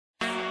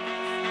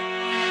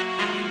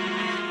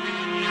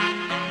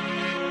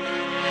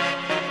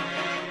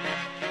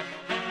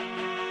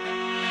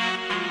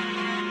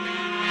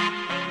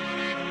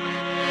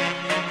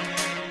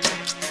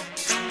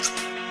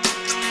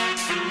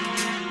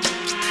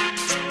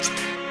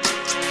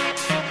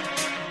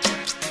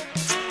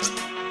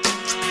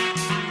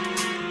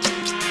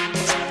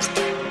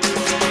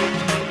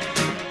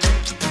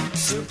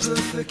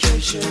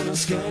Simplification of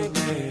skank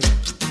man.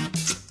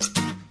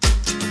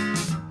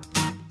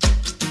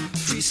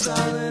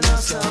 Freestyling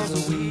ourselves a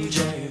wee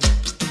jam.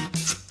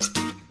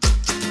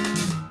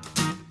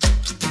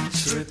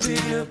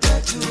 Stripping it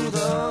back to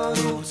the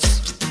roots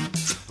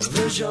of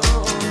the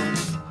genre.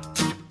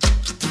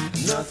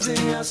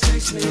 Nothing else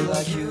takes me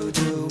like you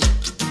do.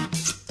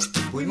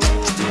 We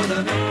move to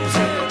the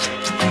music,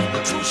 the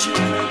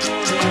pushing and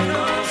pulling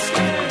off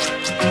skank,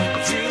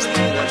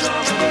 feeling the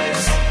drum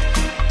bass.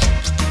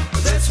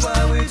 That's why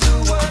we do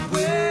what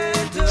we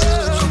do.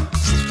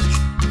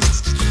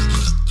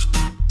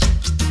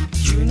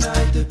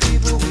 Unite the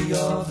people, we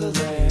of the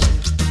land.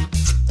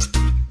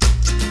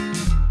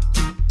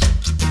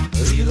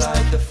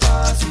 Relight the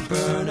fires and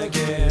burn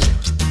again.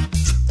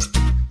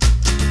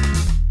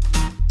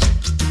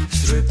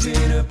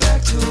 Stripping it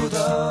back to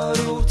the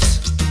roots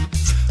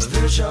of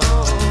the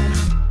genre.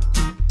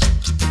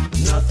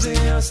 Nothing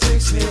else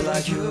takes me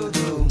like you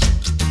do.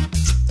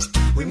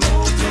 We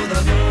move to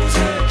the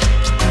music,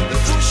 the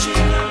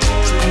pushing and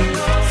pulling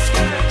off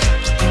skank,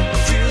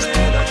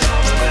 feeling the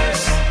drum and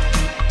bass.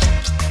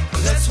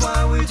 That's why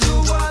we do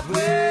what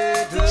we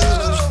do.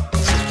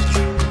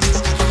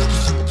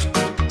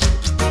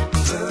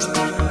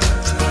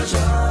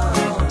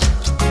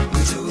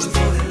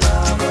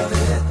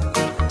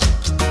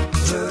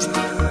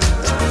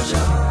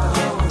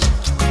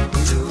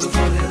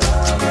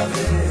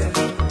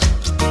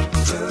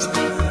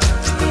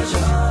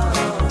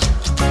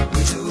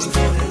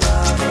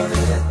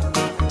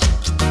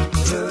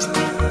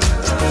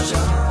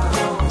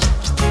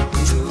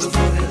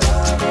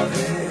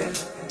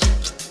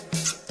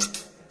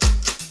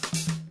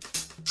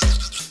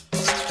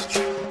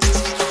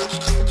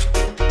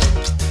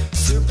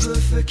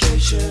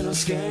 Simplification of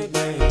skank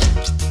man.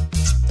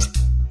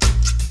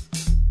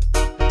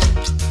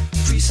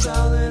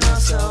 Freestyling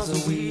ourselves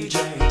a wee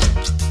jam.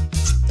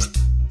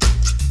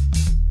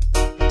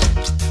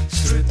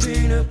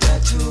 Stripping it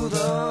back to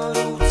the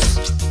roots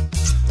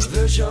of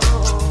the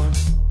genre.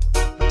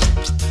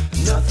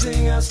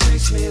 Nothing else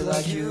takes me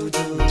like you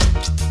do.